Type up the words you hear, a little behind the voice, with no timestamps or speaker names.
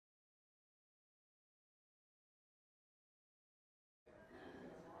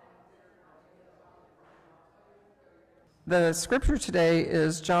The scripture today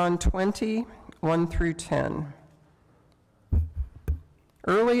is John 20, 1 through 10.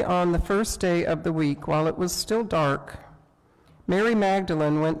 Early on the first day of the week, while it was still dark, Mary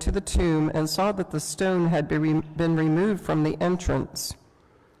Magdalene went to the tomb and saw that the stone had been removed from the entrance.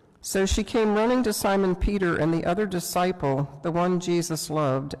 So she came running to Simon Peter and the other disciple, the one Jesus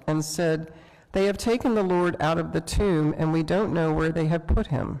loved, and said, "They have taken the Lord out of the tomb, and we don't know where they have put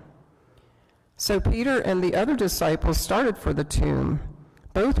him." So Peter and the other disciple started for the tomb.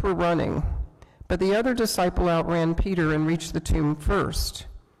 Both were running, but the other disciple outran Peter and reached the tomb first.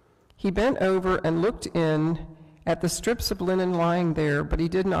 He bent over and looked in at the strips of linen lying there, but he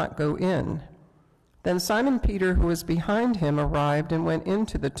did not go in. Then Simon Peter, who was behind him, arrived and went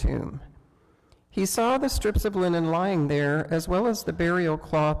into the tomb. He saw the strips of linen lying there, as well as the burial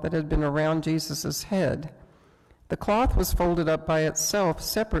cloth that had been around Jesus' head. The cloth was folded up by itself,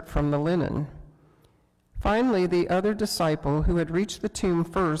 separate from the linen. Finally, the other disciple, who had reached the tomb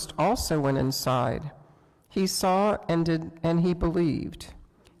first, also went inside. He saw and he believed.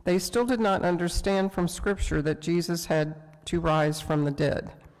 They still did not understand from Scripture that Jesus had to rise from the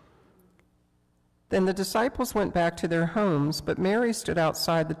dead. Then the disciples went back to their homes, but Mary stood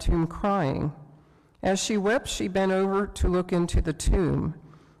outside the tomb crying. As she wept, she bent over to look into the tomb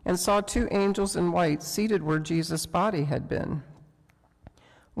and saw two angels in white seated where Jesus' body had been,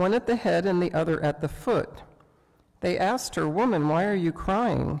 one at the head and the other at the foot. They asked her, "Woman, why are you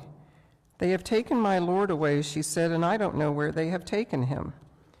crying?" "They have taken my Lord away," she said, "and I don't know where they have taken him."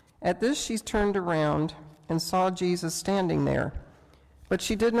 At this she turned around and saw Jesus standing there, but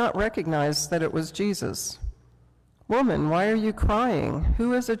she did not recognize that it was Jesus. "Woman, why are you crying?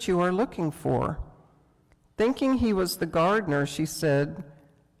 Who is it you are looking for?" Thinking he was the gardener, she said,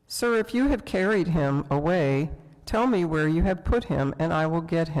 "Sir, if you have carried him away, tell me where you have put him, and I will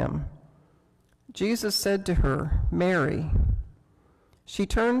get him." Jesus said to her, "Mary." She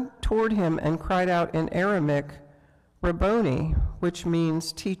turned toward him and cried out in Aramaic, "Rabboni," which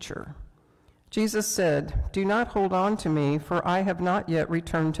means teacher. Jesus said, "Do not hold on to me, for I have not yet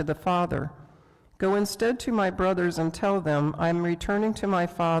returned to the Father. Go instead to my brothers and tell them, I am returning to my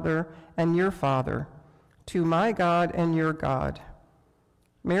Father and your Father, to my God and your God."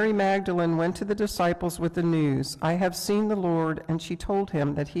 Mary Magdalene went to the disciples with the news, "I have seen the Lord," and she told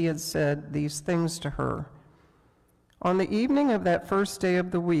him that he had said these things to her. On the evening of that first day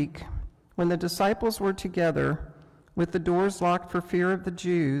of the week, when the disciples were together, with the doors locked for fear of the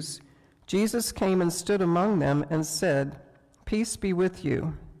Jews, Jesus came and stood among them and said, "Peace be with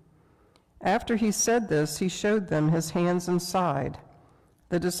you." After he said this, he showed them his hands and side.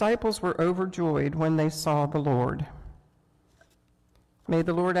 The disciples were overjoyed when they saw the Lord. May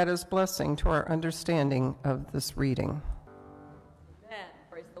the Lord add his blessing to our understanding of this reading. Amen.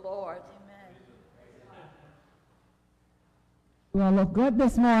 Praise the Lord. Amen. You all look good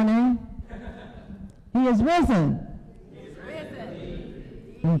this morning. He is risen. He is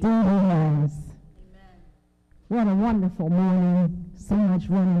risen. Indeed he has. Amen. What a wonderful morning. So much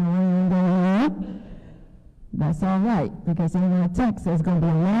running around going on. That's all right, because in our text there's going to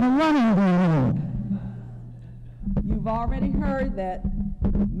be a lot of running going on. You've already heard that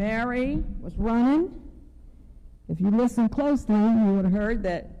Mary was running. If you listen closely, you would have heard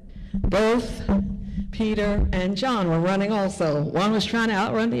that both Peter and John were running also. One was trying to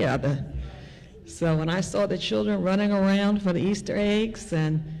outrun the other. So when I saw the children running around for the Easter eggs,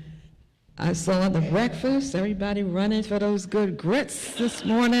 and I saw the breakfast, everybody running for those good grits this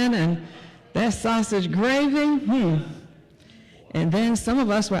morning and that sausage gravy, And then some of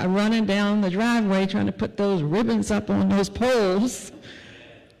us were running down the driveway trying to put those ribbons up on those poles.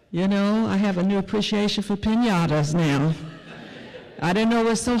 You know, I have a new appreciation for piñatas now. I didn't know it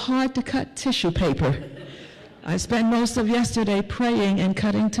was so hard to cut tissue paper. I spent most of yesterday praying and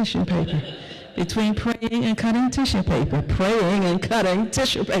cutting tissue paper. Between praying and cutting tissue paper, praying and cutting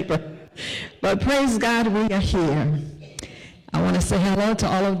tissue paper. But praise God, we are here. I want to say hello to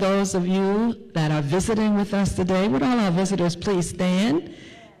all of those of you that are visiting with us today. Would all our visitors please stand?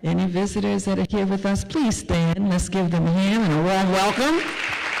 Any visitors that are here with us, please stand. Let's give them a hand and a warm welcome.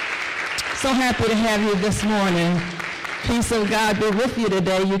 So happy to have you this morning. Peace of God be with you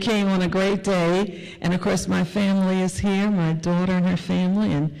today. You came on a great day. And of course, my family is here, my daughter and her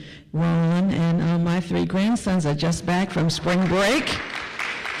family, and Ron, and my 3 grandsons are just back from spring break.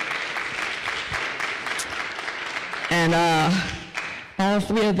 And all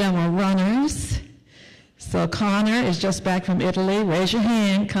 3 of them are runners. So Connor is just back from Italy. Raise your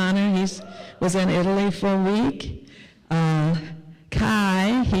hand, Connor. He was in Italy for a week.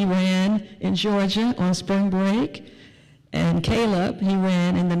 Kai, he ran in Georgia on spring break. And Caleb, he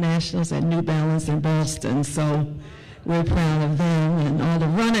ran in the Nationals at New Balance in Boston. So we're proud of them and all the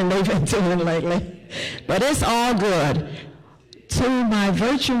running they've been doing lately. But it's all good. To my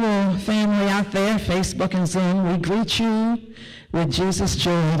virtual family out there, Facebook and Zoom, we greet you with Jesus'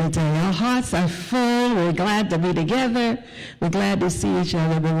 joy today. Our hearts are full. We're glad to be together. We're glad to see each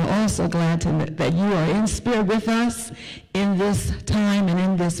other, but we're also glad that you are in spirit with us in this time and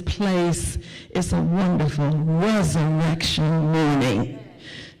in this place. It's a wonderful resurrection morning.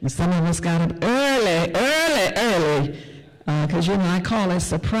 And some of us got up early, because, I call it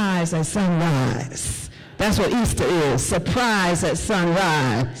surprise at sunrise. That's what Easter is, surprise at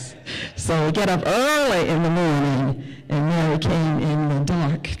sunrise. So we get up early in the morning, and Mary came in the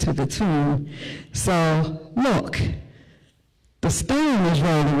dark to the tomb. So, look, the stone is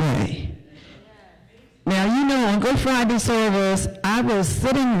rolled away. Now, on Good Friday service, I was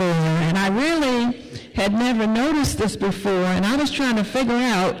sitting there, and I really had never noticed this before, and I was trying to figure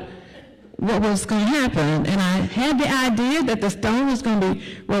out what was going to happen. And I had the idea that the stone was going to be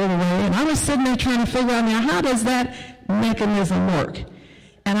rolled away, and I was sitting there trying to figure out, now, how does that mechanism work?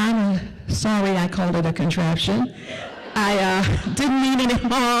 And I'm sorry I called it a contraption. I didn't mean any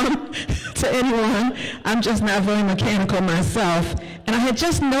harm to anyone. I'm just not very mechanical myself. And I had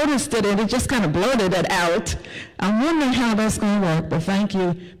just noticed it, and it just kind of blurted it out. I'm wondering how that's going to work, but thank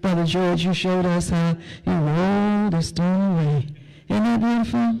you, Brother George. You showed us how you rolled the stone away. Isn't that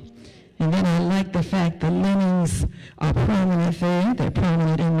beautiful? And then I like the fact the linens are prominent there. They're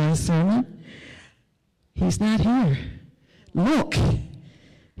prominent in my sermon. He's not here. Look,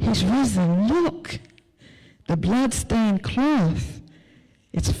 he's risen. Look, the blood-stained cloth,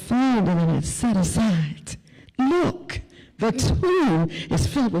 it's folded and it's set aside. Look, the tomb is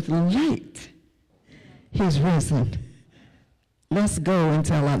filled with light. He's risen. Let's go and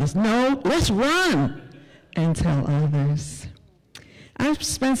tell others. No, let's run and tell others. I've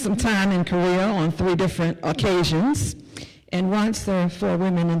spent some time in Korea on 3 different occasions, and once there were 4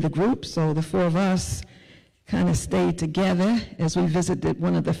 women in the group, so the 4 of us kind of stayed together as we visited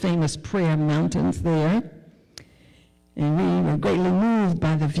one of the famous prayer mountains there, and we were greatly moved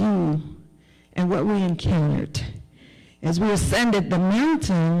by the view and what we encountered. As we ascended the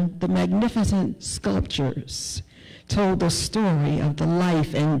mountain, the magnificent sculptures told the story of the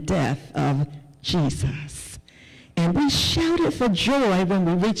life and death of Jesus. And we shouted for joy when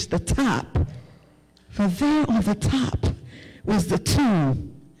we reached the top, for there on the top was the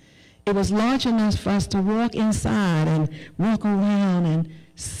tomb. It was large enough for us to walk inside and walk around and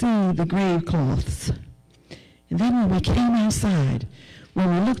see the grave cloths. And then when we came outside, when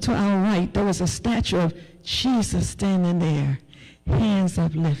we looked to our right, there was a statue of Jesus standing there, hands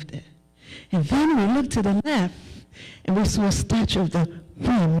uplifted. And then we looked to the left, and we saw a statue of the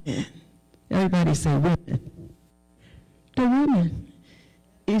women. Everybody say women. The women.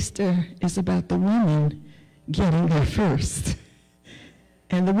 Easter is about the women getting there first,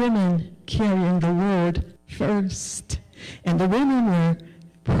 and the women carrying the word first. And the women were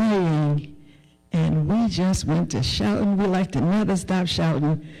praying, and we just went to shouting. We like to never stop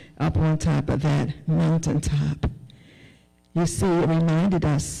shouting up on top of that mountaintop. You see, it reminded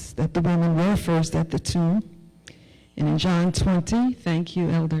us that the women were first at the tomb. And in John 20, thank you,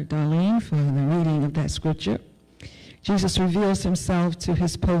 Elder Darlene, for the reading of that scripture, Jesus reveals himself to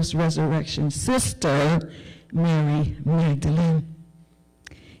his post-resurrection sister, Mary Magdalene.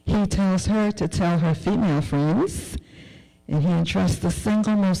 He tells her to tell her female friends, and he entrusts the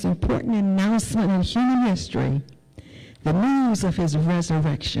single most important announcement in human history, the news of his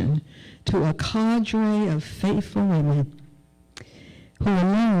resurrection, to a cadre of faithful women who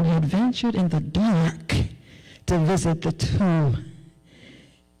alone had ventured in the dark to visit the tomb.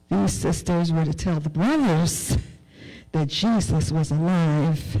 These sisters were to tell the brothers that Jesus was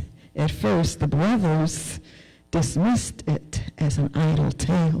alive. At first, the brothers dismissed it as an idle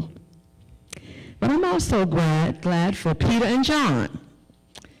tale. But I'm also glad for Peter and John,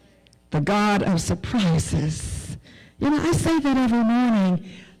 the God of surprises. I say that every morning.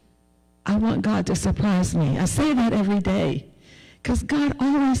 I want God to surprise me. I say that every day, because God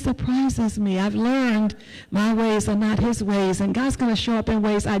always surprises me. I've learned my ways are not his ways, and God's going to show up in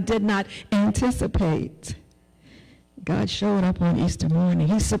ways I did not anticipate. God showed up on Easter morning.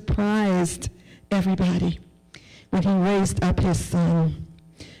 He surprised everybody when he raised up his son,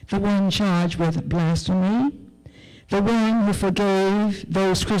 the one charged with blasphemy, the one who forgave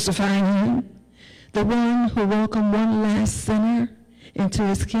those crucifying him, the one who welcomed one last sinner into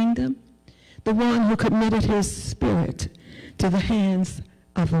his kingdom, the one who committed his spirit to the hands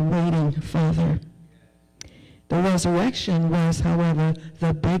of a waiting Father. The resurrection was, however,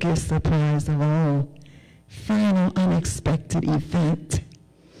 the biggest surprise of all. Final unexpected event.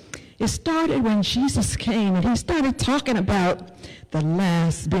 It started when Jesus came and he started talking about the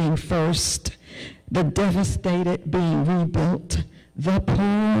last being first, the devastated being rebuilt, the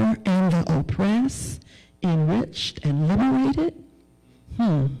poor and the oppressed, enriched and liberated.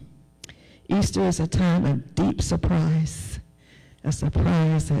 Easter is a time of deep surprise, a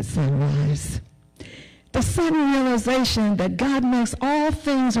surprise at sunrise. The sudden realization that God makes all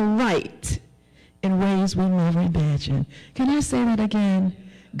things right in ways we never imagined. Can I say that again?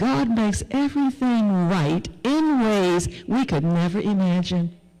 God makes everything right in ways we could never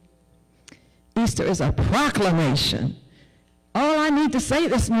imagine. Easter is a proclamation. All I need to say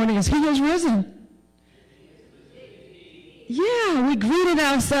this morning is he has risen. Yeah, we greeted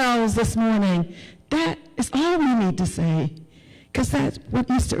ourselves this morning. That is all we need to say, because that's what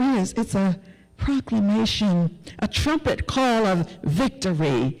Easter is. It's a proclamation, a trumpet call of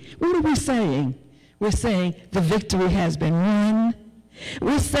victory. What are we saying? We're saying the victory has been won.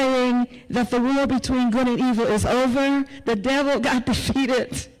 We're saying that the war between good and evil is over. The devil got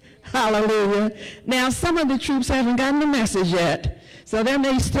defeated. Hallelujah. Now, some of the troops haven't gotten the message yet, so there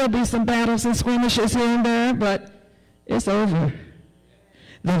may still be some battles and skirmishes here and there, but it's over.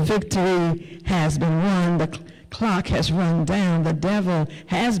 The victory has been won. The clock has run down. The devil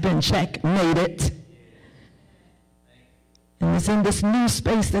has been checkmated. And it's in this new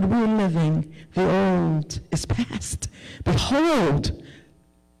space that we're living. The old is past. Behold,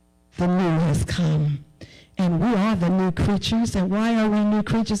 the new has come. And we are the new creatures. And why are we new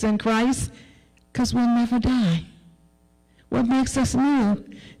creatures in Christ? Because we'll never die. What makes us new?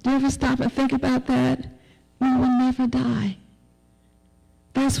 Do you ever stop and think about that? We will never die.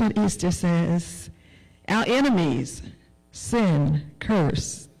 That's what Easter says. Our enemies, sin,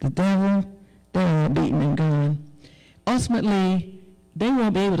 curse, the devil, they're all beaten and gone. Ultimately, they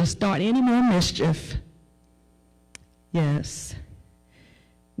won't be able to start any more mischief. Yes,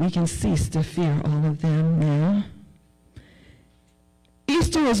 we can cease to fear all of them now.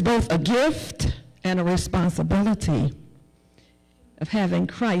 Easter is both a gift and a responsibility of having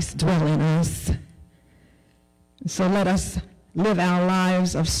Christ dwell in us. So let us live our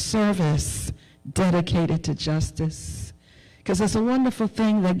lives of service dedicated to justice. Because it's a wonderful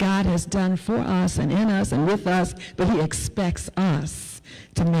thing that God has done for us and in us and with us, but he expects us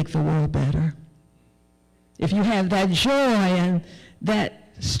to make the world better. If you have that joy and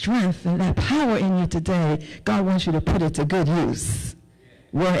that strength and that power in you today, God wants you to put it to good use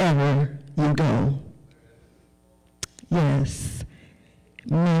wherever you go. Yes,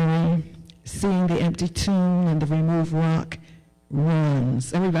 Mary, seeing the empty tomb and the removed rock,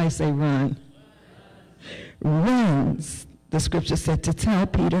 runs. Everybody say run. Runs. The scripture said to tell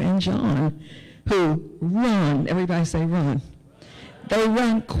Peter and John, who run. Everybody say run. They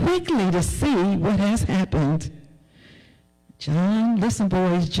run quickly to see what has happened. John, listen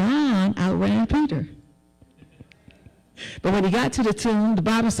boys, John outran Peter. But when he got to the tomb, the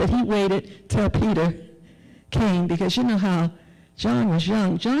Bible said he waited till Peter came, because you know how John was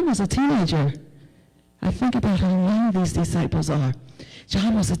young. John was a teenager. I think about how young these disciples are.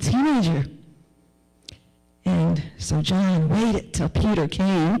 John was a teenager. And so John waited till Peter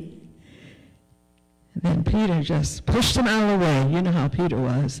came. And then Peter just pushed him out of the way. You know how Peter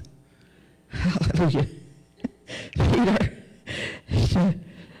was. Hallelujah.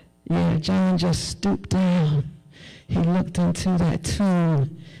 John just stooped down. He looked into that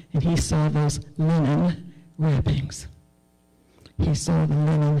tomb and he saw those linen wrappings. He saw the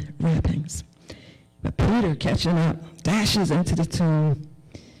linen wrappings. But Peter, catching up, dashes into the tomb,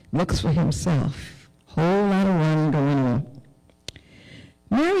 looks for himself. Whole lot of running going on.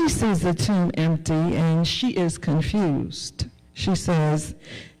 Mary sees the tomb empty and she is confused. She says,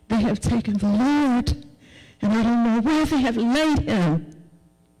 they have taken the Lord and I don't know where they have laid him.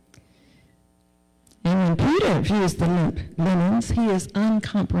 And when Peter views the linens, he is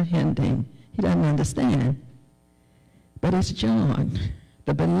uncomprehending. He doesn't understand. But it's John,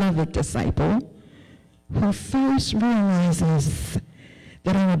 the beloved disciple, who first realizes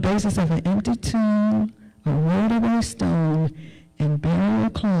that on the basis of an empty tomb, a rolled away stone, and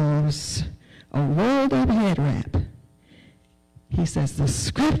burial clothes, a rolled up head wrap, he says the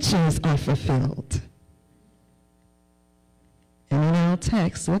scriptures are fulfilled. And in our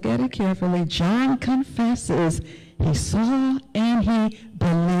text, look at it carefully, John confesses he saw and he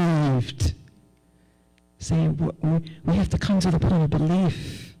believed. See, we have to come to the point of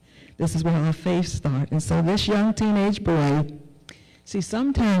belief. This is where our faith starts. And so this young teenage boy, see,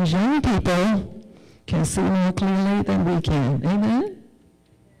 sometimes young people can see more clearly than we can. Amen?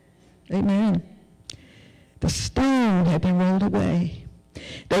 Amen. The stone had been rolled away.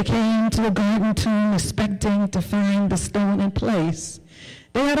 They came to a garden tomb expecting to find the stone in place.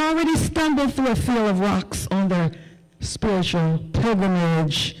 They had already stumbled through a field of rocks on their spiritual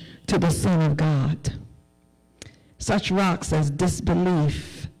pilgrimage to the Son of God. Such rocks as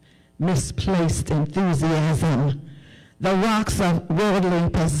disbelief, misplaced enthusiasm, the rocks of worldly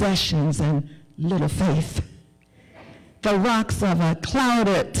possessions and little faith, the rocks of a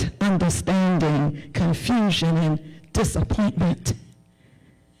clouded understanding, confusion, and disappointment.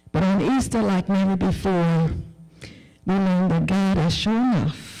 But on Easter, like never before, we learn that God is sure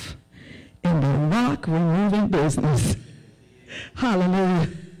enough in the rock-removing business. Hallelujah.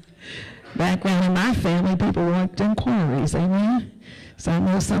 Background in my family, people worked in quarries, amen? So I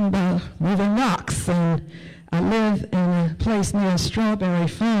know something about moving rocks, and I live in a place near a strawberry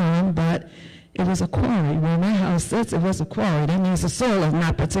farm, but it was a quarry. Where my house sits, it was a quarry. That means the soil is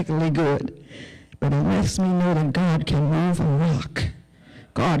not particularly good. But it lets me know that God can move a rock.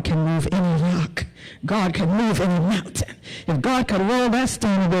 God can move any rock. God can move any mountain. If God could roll that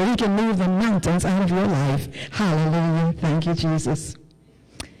stone away, he can move the mountains out of your life. Hallelujah. Thank you, Jesus.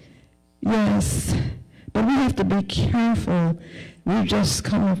 Yes, but we have to be careful. We've just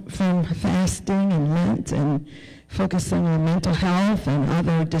come from fasting and Lent and focusing on mental health and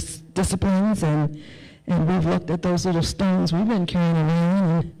other disciplines, and we've looked at those little stones we've been carrying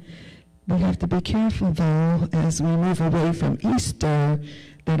around. And we have to be careful, though, as we move away from Easter,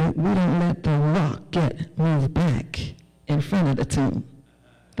 that we don't let the rock get moved back in front of the tomb.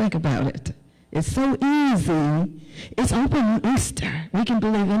 Think about it. It's so easy. It's open on Easter. We can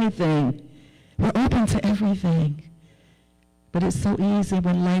believe anything. We're open to everything. But it's so easy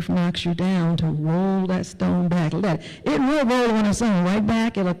when life knocks you down to roll that stone back. It will roll on its own right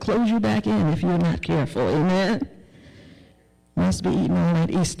back. It'll close you back in if you're not careful. Amen? Must be eating all that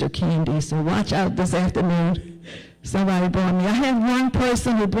Easter candy, so watch out this afternoon. Somebody brought me. I have one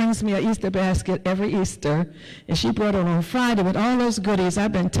person who brings me an Easter basket every Easter, and she brought it on Friday with all those goodies.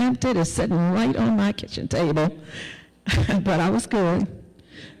 I've been tempted. It's sitting right on my kitchen table, but I was good.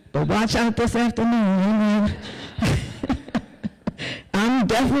 But watch out this afternoon. Amen. I'm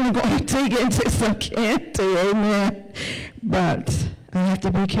definitely going to dig into some candy, amen. But I have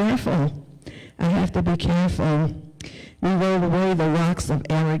to be careful. I have to be careful. We roll away the rocks of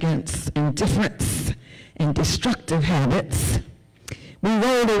arrogance, indifference, and destructive habits. We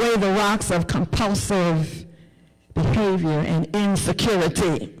rolled away the rocks of compulsive behavior and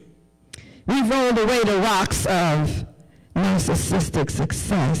insecurity. We rolled away the rocks of narcissistic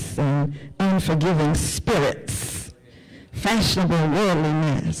success and unforgiving spirits, fashionable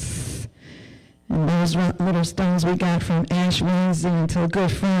worldliness. And those little stones we got from Ash Wednesday until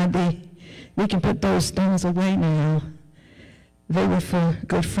Good Friday, we can put those stones away now. They were for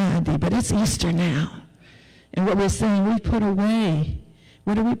Good Friday, but it's Easter now. And what we're saying, we put away.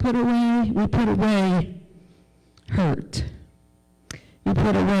 What do we put away? We put away hurt. We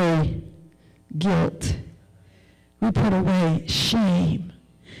put away guilt. We put away shame.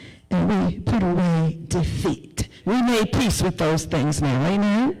 And we put away defeat. We made peace with those things now,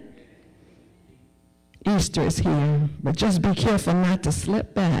 amen? Easter is here, but just be careful not to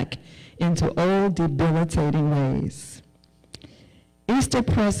slip back into old debilitating ways. Easter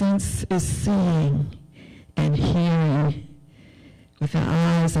presence is seeing and hearing with our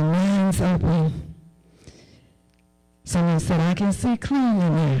eyes and minds open. Someone said, I can see clearly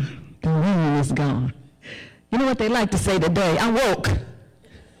now. The rain is gone. You know what they like to say today? I'm woke.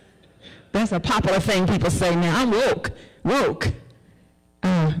 That's a popular thing people say now. I'm woke. Woke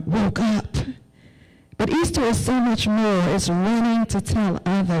up. But Easter is so much more. It's running to tell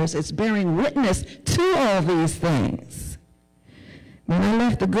others. It's bearing witness to all these things. When I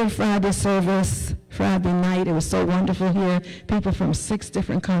left the Good Friday service Friday night, it was so wonderful here. People from 6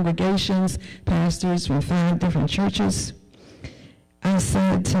 different congregations, pastors from 5 different churches. I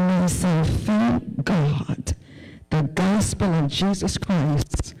said to myself, thank God the gospel of Jesus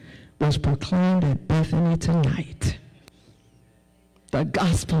Christ was proclaimed at Bethany tonight. The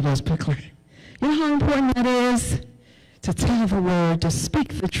gospel was proclaimed. You know how important that is? To tell the word, to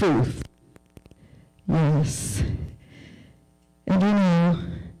speak the truth. Yes. And you know,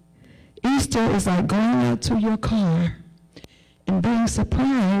 Easter is like going out to your car and being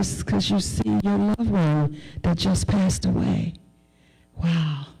surprised because you see your loved one that just passed away.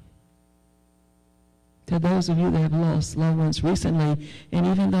 Wow. To those of you that have lost loved ones recently, and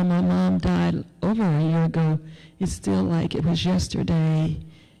even though my mom died over a year ago, it's still like it was yesterday.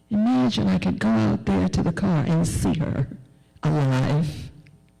 Imagine I could go out there to the car and see her alive.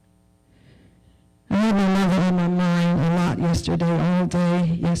 I had my mother on my mind a lot yesterday, all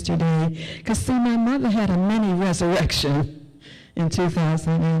day yesterday. Because see, my mother had a mini resurrection in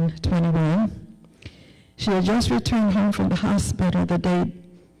 2021. She had just returned home from the hospital the day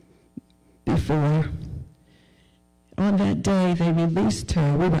before. On that day, they released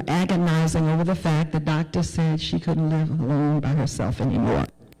her. We were agonizing over the fact the doctor said she couldn't live alone by herself anymore.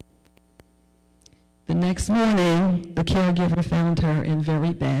 The next morning, the caregiver found her in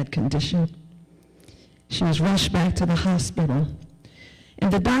very bad condition. She was rushed back to the hospital,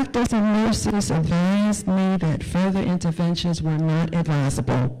 and the doctors and nurses advised me that further interventions were not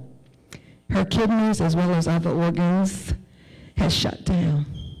advisable. Her kidneys, as well as other organs, had shut down.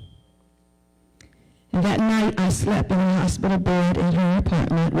 And that night, I slept in a hospital bed in her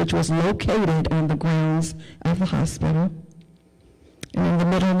apartment, which was located on the grounds of the hospital. And in the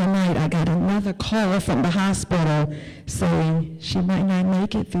middle of the night, I got another call from the hospital saying she might not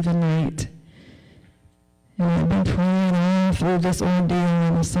make it through the night. And I've been praying all through this ordeal,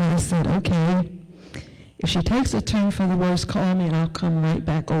 and so I said, okay, if she takes a turn for the worse, call me and I'll come right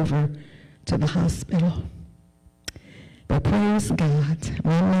back over to the hospital. But praise God,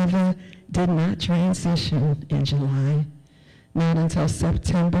 my mother did not transition in July, not until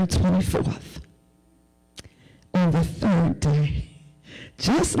September 24th. On the third day,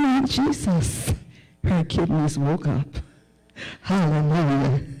 just like Jesus, her kidneys woke up.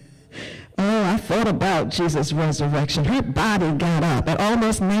 Hallelujah. Oh, I thought about Jesus' resurrection. Her body got up. At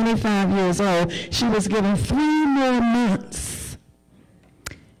almost 95 years old, she was given 3 more months.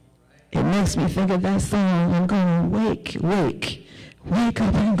 It makes me think of that song, I'm going to wake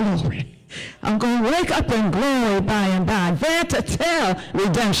up in glory. I'm going to wake up in glory by and by, there to tell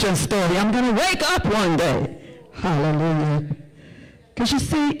redemption story. I'm going to wake up one day. Hallelujah. Because you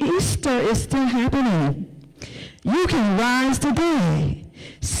see, Easter is still happening. You can rise today.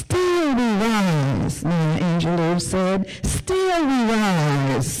 Still we rise, Maya Angelou said. Still we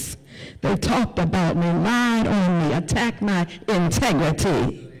rise. They talked about me, lied on me, attacked my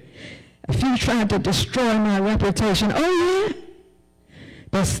integrity. A few tried to destroy my reputation. Oh, yeah?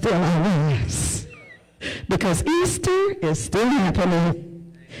 But still I rise. Because Easter is still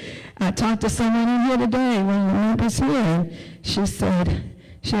happening. I talked to someone in here today, one of the members here, and she said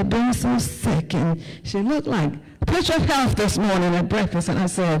she had been so sick, and she looked like a picture of health this morning at breakfast, and I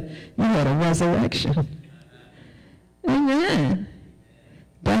said, you had a resurrection. Amen.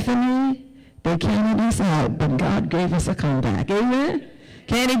 Bethany, they counted us out, but God gave us a comeback. Amen?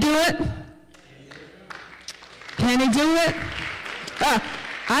 Can he do it? Can he do it?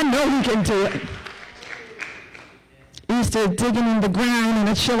 I know he can do it. Easter digging in the ground in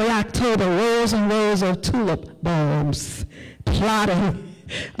a chilly October, rows and rows of tulip bulbs, plotting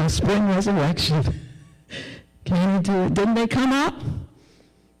a spring resurrection. Can he do it? Didn't they come up?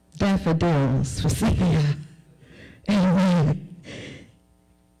 Daffodils, forsythia. Amen.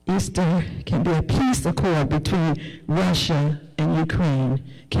 Easter can be a peace accord between Russia and Ukraine.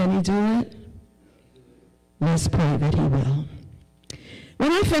 Can he do it? Let's pray that he will.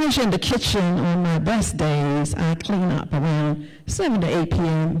 When I finish in the kitchen on my best days, I clean up around 7 to 8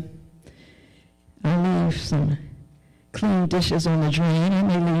 p.m. I leave some clean dishes on the drain. I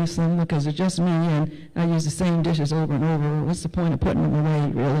may leave some because it's just me and I use the same dishes over and over. What's the point of putting them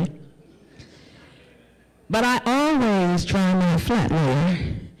away, really? But I always dry my flat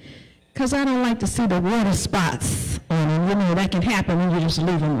layer because I don't like to see the water spots on them. You know, that can happen when you just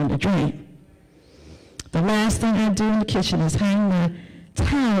leave them on the drain. The last thing I do in the kitchen is hang my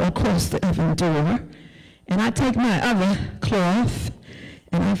towel across the oven door, and I take my other cloth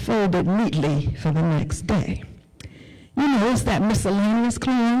and I fold it neatly for the next day. You know, it's that miscellaneous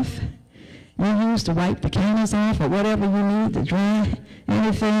cloth you use to wipe the counters off or whatever you need to dry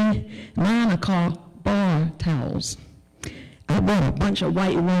anything. Mine are called bar towels. I bought a bunch of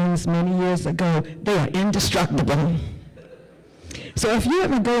white ones many years ago. They are indestructible. So if you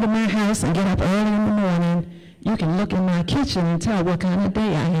ever go to my house and get up early in the morning, you can look in my kitchen and tell what kind of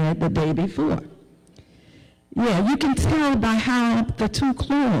day I had the day before. Yeah, you can tell by how the 2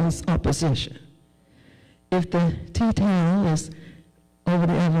 cloths are positioned. If the tea towel is over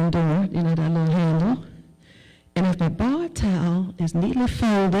the oven door, you know, that little handle, and if the bar towel is neatly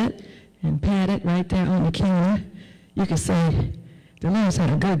folded and padded right there on the counter, you can say, the Lord's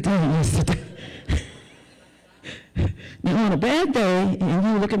had a good day yesterday. Now, on a bad day, and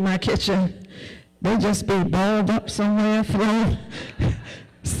you look at my kitchen, they just be balled up somewhere, thrown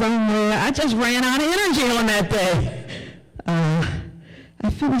somewhere. I just ran out of energy on that day. I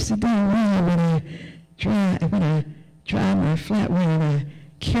finished the day well when I dry my flat when I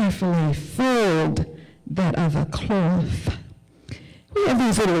carefully fold that other cloth. We have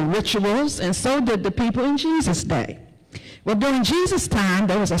these little rituals, and so did the people in Jesus' day. Well, during Jesus' time,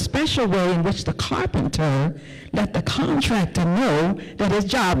 there was a special way in which the carpenter let the contractor know that his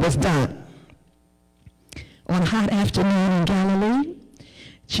job was done. On a hot afternoon in Galilee,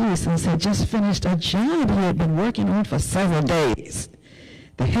 Jesus had just finished a job he had been working on for several days.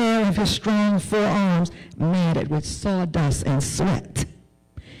 The hair of his strong forearms matted with sawdust and sweat.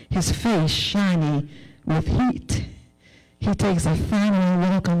 His face shiny with heat. He takes a finally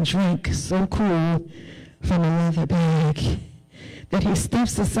welcome drink, so cool, from a leather bag that he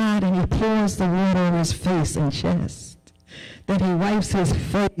steps aside and he pours the water on his face and chest, that he wipes his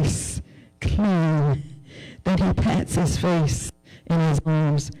face clean, that he pats his face and his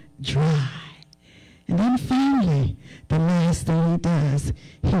arms dry. And then finally, the last thing he does,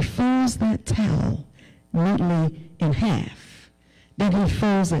 he folds that towel neatly in half. Then he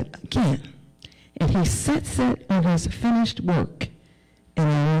folds it again, and he sets it on his finished work, and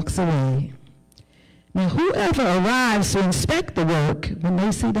he walks away. Now, whoever arrives to inspect the work, when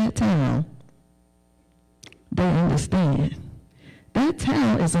they see that towel, they understand. That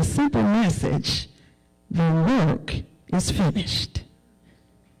towel is a simple message. The work is finished.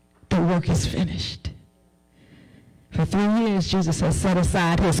 The work is finished. For 3 years, Jesus has set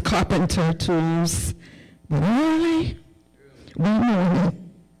aside his carpenter tools. But early one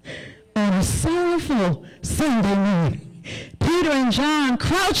morning, on a sorrowful Sunday morning, Peter and John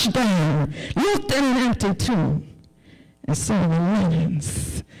crouched down, looked in an empty tomb, and saw the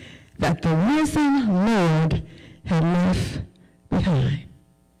linens that the risen Lord had left behind.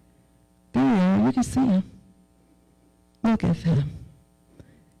 There you are, you can see them. Look at them.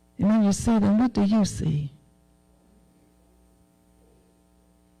 And when you see them, what do you see?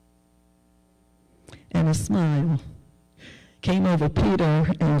 And a smile came over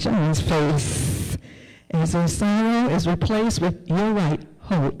Peter and John's face as their sorrow is replaced with, you're right,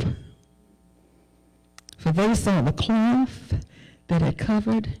 hope. For they saw the cloth that had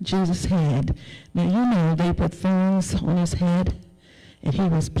covered Jesus' head. Now, you know they put thorns on his head, and he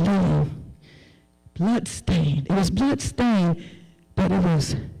was bleeding, blood-stained. It was blood-stained, but it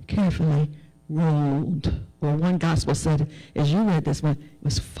was carefully rolled. Or one gospel said, as you read this one, it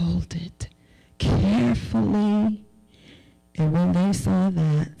was folded carefully. And when they saw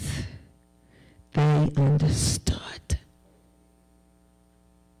that, they understood.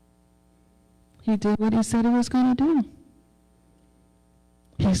 He did what he said he was going to do.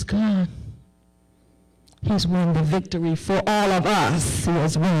 He's gone. He's won the victory for all of us. He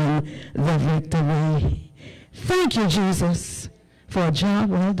has won the victory. Thank you, Jesus, for a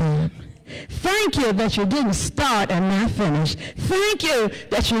job well done. Thank you that you didn't start and not finish. Thank you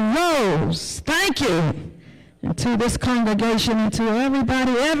that you rose. Thank you. And to this congregation and to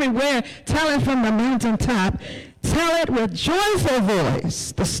everybody everywhere, tell it from the mountaintop. Tell it with joyful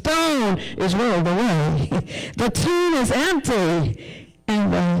voice. The stone is rolled away. The tomb is empty.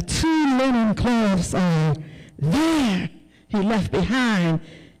 And the 2 linen cloths are there. He left behind,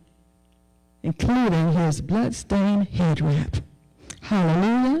 including his blood-stained head wrap.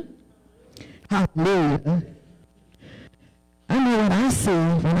 Hallelujah. Hallelujah. I know what I see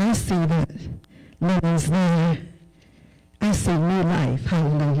when I see that linens there. I see new life.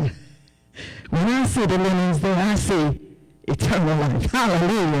 Hallelujah. When I see the linens there, I see eternal life.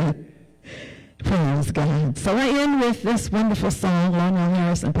 Hallelujah. Praise God. So I end with this wonderful song. Long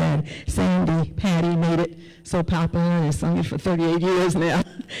Harris and Patty made it so popular, and they sung it for 38 years now.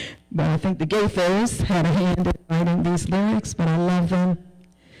 But I think the Gaithers had a hand in writing these lyrics, but I love them.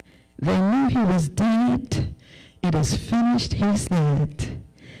 They knew he was dead. It is finished, he said.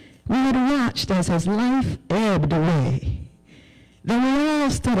 We had watched as his life ebbed away. Then we all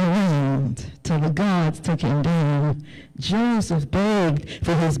stood around till the gods took him down. Joseph begged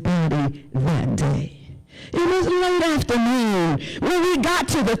for his body that day. It was late afternoon when we got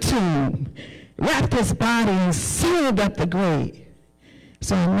to the tomb, wrapped his body and sealed up the grave.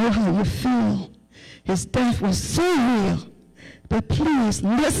 So I know how you feel. His death was so real. But please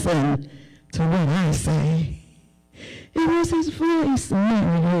listen to what I say. It was his voice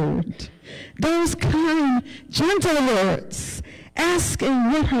Mary heard. Those kind, gentle words,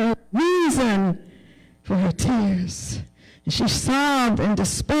 asking what her reason for her tears. And she sobbed in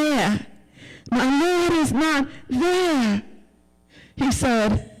despair. My Lord is not there. He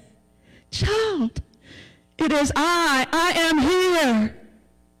said, child, it is I am here.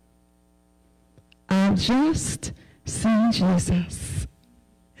 I've just seen Jesus.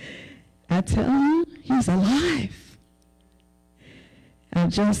 I tell you, he's alive. I've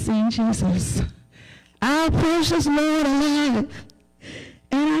just seen Jesus, our precious Lord, alive.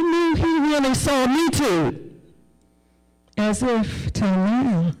 And I knew he really saw me too. As if till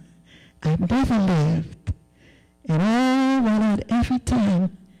now I've never lived. And all what I'd ever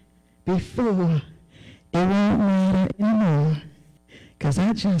done before, it won't matter anymore. Because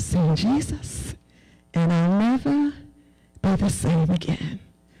I just seen Jesus. And I'll never be the same again.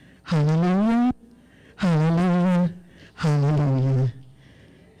 Hallelujah, hallelujah, hallelujah.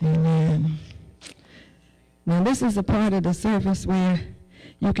 Amen. Now this is a part of the service where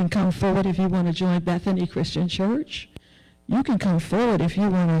you can come forward if you want to join Bethany Christian Church. You can come forward if you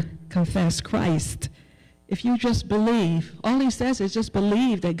want to confess Christ. If you just believe, all he says is just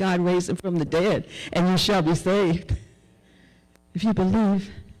believe that God raised him from the dead and you shall be saved. If you believe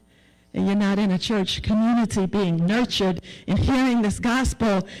and you're not in a church community being nurtured and hearing this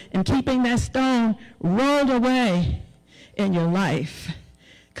gospel and keeping that stone rolled away in your life,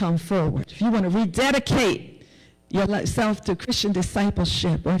 come forward. If you want to rededicate yourself to Christian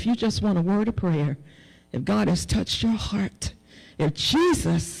discipleship, or if you just want a word of prayer, if God has touched your heart, if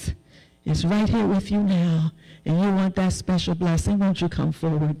Jesus is right here with you now, and you want that special blessing, won't you come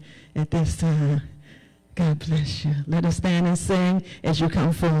forward at this time? God bless you. Let us stand and sing as you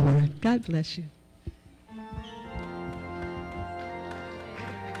come forward. God bless you.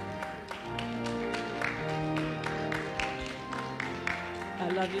 I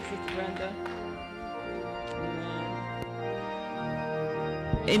love you, Sister Brenda.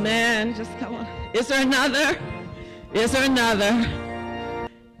 Amen. Amen. Just come on. Is there another? Is there another?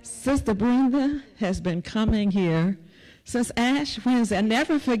 Sister Brenda has been coming here since Ash Wednesday. I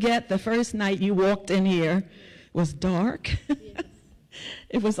never forget the first night you walked in here. It was dark. Yes.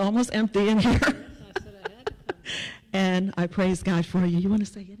 It was almost empty in here. I said I had to come. And I praise God for you. You want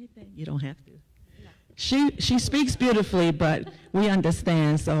to say anything? You don't have to. No. She speaks beautifully, but we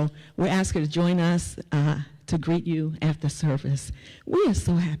understand. So we ask her to join us to greet you after service. We are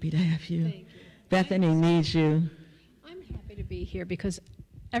so happy to have you. Thank you. Bethany needs you. I'm happy to be here because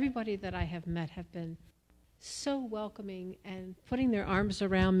everybody that I have met have been so welcoming and putting their arms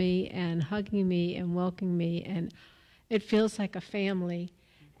around me and hugging me and welcoming me, and it feels like a family.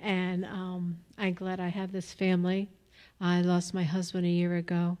 And I'm glad I have this family. I lost my husband a year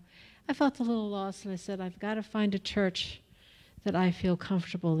ago. I felt a little lost, and I said, I've got to find a church that I feel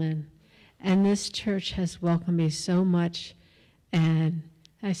comfortable in. And this church has welcomed me so much, and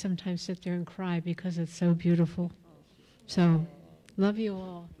I sometimes sit there and cry because it's so beautiful. So, love you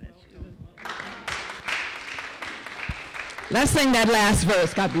all. Let's sing that last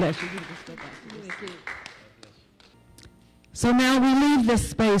verse. God bless you. So now we leave this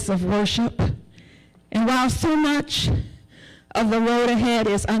space of worship, and while so much of the road ahead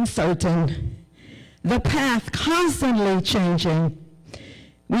is uncertain, the path constantly changing,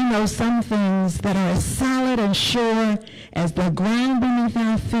 we know some things that are as solid and sure as the ground beneath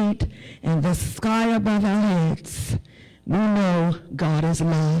our feet and the sky above our heads. We know God is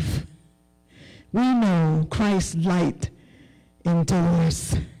love. We know Christ's light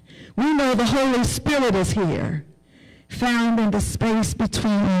endures. We know the Holy Spirit is here, found in the space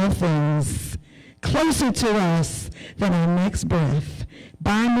between all things, closer to us than our next breath,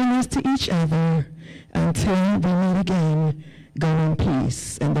 binding us to each other until we meet again. Go in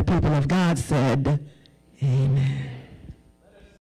peace. And the people of God said, amen.